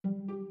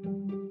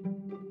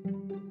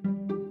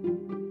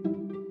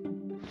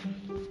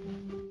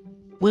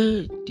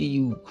where do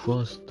you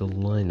cross the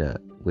line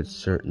at with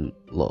certain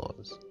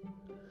laws?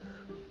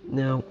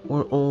 Now,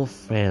 we're all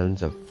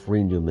fans of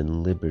freedom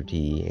and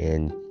liberty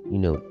and,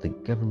 the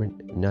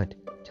government not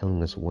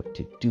telling us what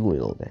to do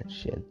and all that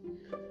shit.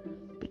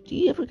 But do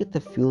you ever get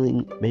the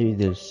feeling maybe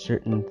there's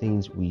certain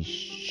things we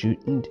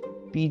shouldn't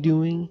be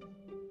doing?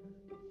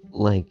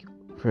 Like,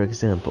 for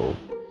example,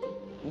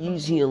 you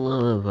see a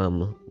lot of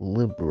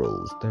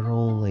liberals, they're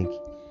all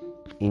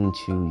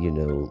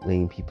into,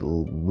 letting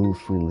people move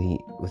freely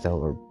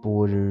without our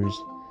borders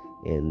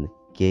and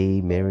gay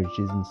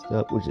marriages and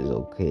stuff, which is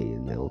okay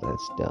and all that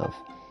stuff,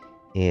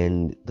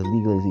 and the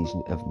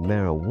legalization of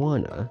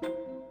marijuana.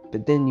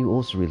 But then you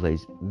also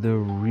realize they're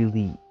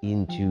really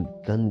into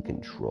gun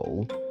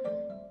control,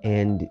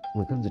 and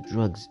when it comes to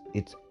drugs,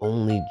 it's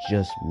only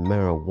just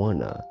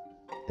marijuana,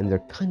 and they're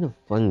kind of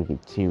fun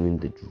continuing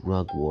the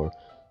drug war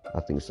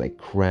of things like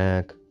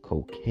crack,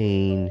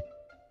 cocaine,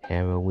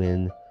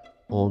 heroin,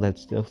 all that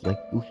stuff. Like,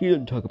 you'll hear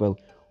them talk about,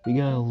 we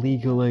gotta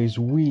legalize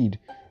weed,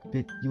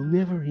 but you'll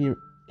never hear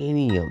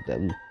any of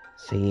them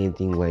say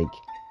anything like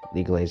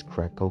legalize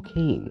crack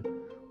cocaine,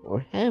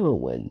 or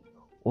heroin,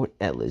 or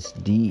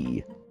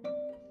LSD.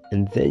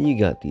 And then you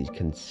got these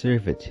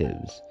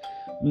conservatives,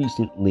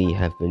 recently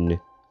have been,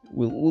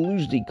 will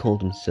usually call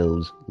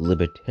themselves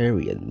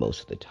libertarian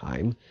most of the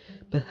time,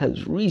 but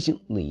has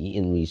recently,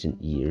 in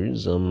recent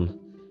years,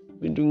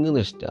 been doing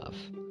other stuff.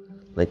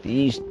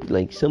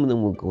 Like some of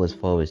them will go as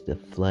far as to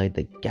fly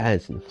the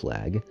Gadsden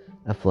flag,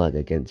 a flag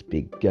against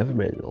big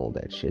government and all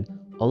that shit,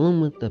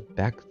 along with the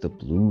Back the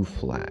Blue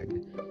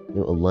flag, a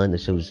line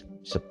that shows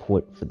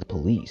support for the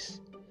police.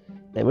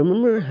 And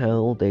remember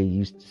how they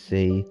used to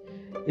say,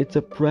 it's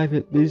a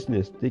private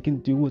business, they can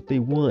do what they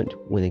want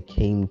when it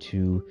came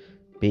to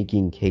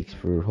baking cakes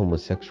for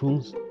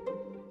homosexuals?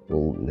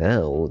 Well,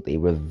 now they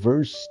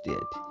reversed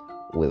it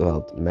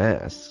without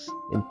masks.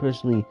 And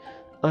personally,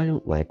 I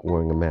don't like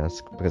wearing a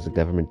mask because the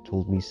government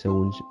told me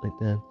so and shit like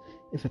that.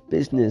 If a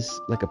business,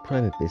 like a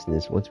private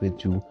business, wants me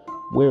to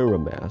wear a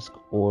mask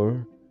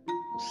or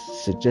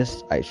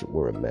suggests I should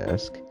wear a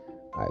mask,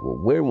 I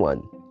will wear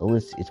one.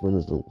 Unless it's one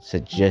of those little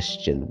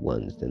suggestion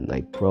ones, then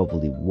I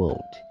probably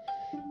won't.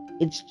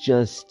 It's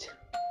just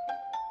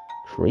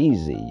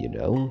crazy,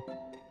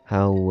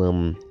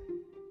 how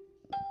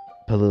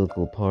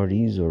political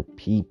parties or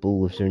people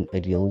with certain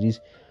ideologies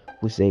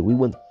would say we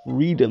want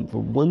freedom for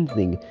one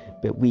thing,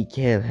 but we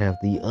can't have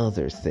the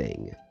other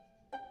thing.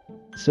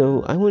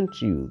 So I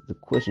want you to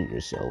question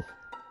yourself,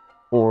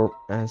 or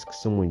ask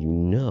someone you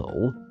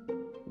know,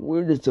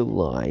 where does the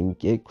line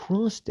get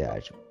crossed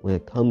at when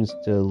it comes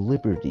to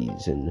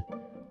liberties and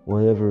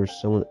whatever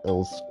someone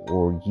else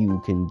or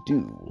you can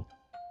do?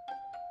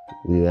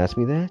 Will you ask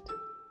me that?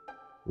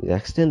 Will you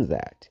extend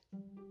that?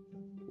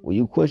 Will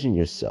you question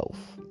yourself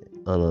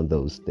on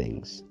those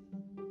things?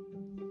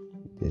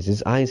 This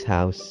is Ice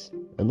House,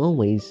 and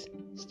always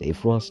stay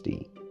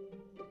frosty.